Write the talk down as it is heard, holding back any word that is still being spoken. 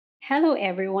Hello,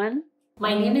 everyone.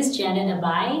 My name is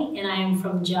Abai, and I am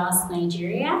from Jos,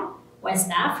 Nigeria, West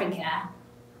Africa.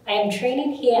 I am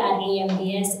training here at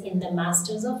AMBS in the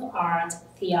Masters of Art,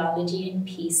 Theology, and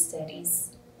Peace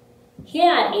Studies.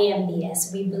 Here at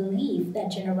AMBS, we believe that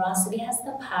generosity has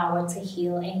the power to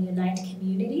heal and unite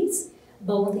communities,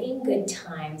 both in good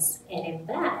times and in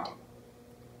bad.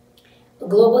 A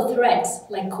global threat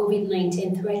like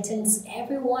COVID-19 threatens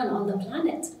everyone on the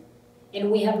planet, and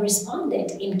we have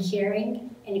responded in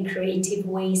caring and creative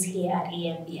ways here at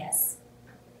AMBS.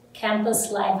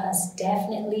 Campus life has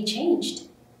definitely changed.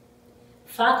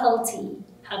 Faculty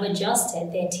have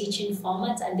adjusted their teaching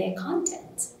format and their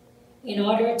content in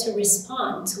order to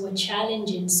respond to a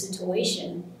challenging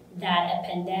situation that a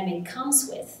pandemic comes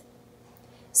with.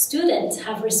 Students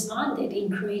have responded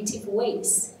in creative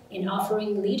ways in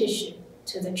offering leadership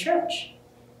to the church.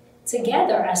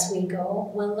 Together as we go,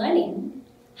 we're learning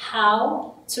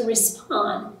how to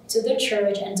respond to the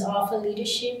church and to offer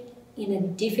leadership in a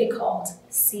difficult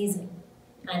season.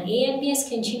 And AMBS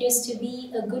continues to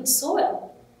be a good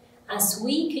soil as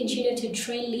we continue to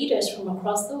train leaders from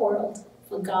across the world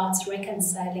for God's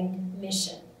reconciling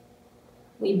mission.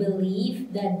 We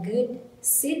believe that good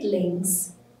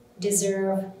seedlings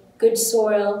deserve good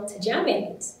soil to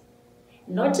germinate.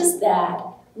 Not just that,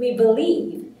 we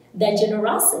believe that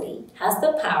generosity has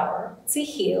the power to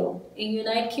heal and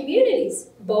unite communities,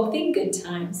 both in good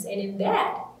times and in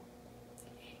bad.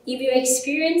 If you're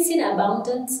experiencing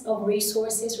abundance of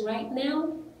resources right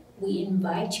now, we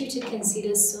invite you to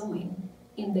consider sowing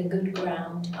in the good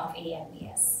ground of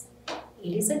AMBS.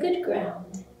 It is a good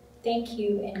ground. Thank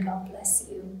you and God bless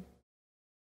you.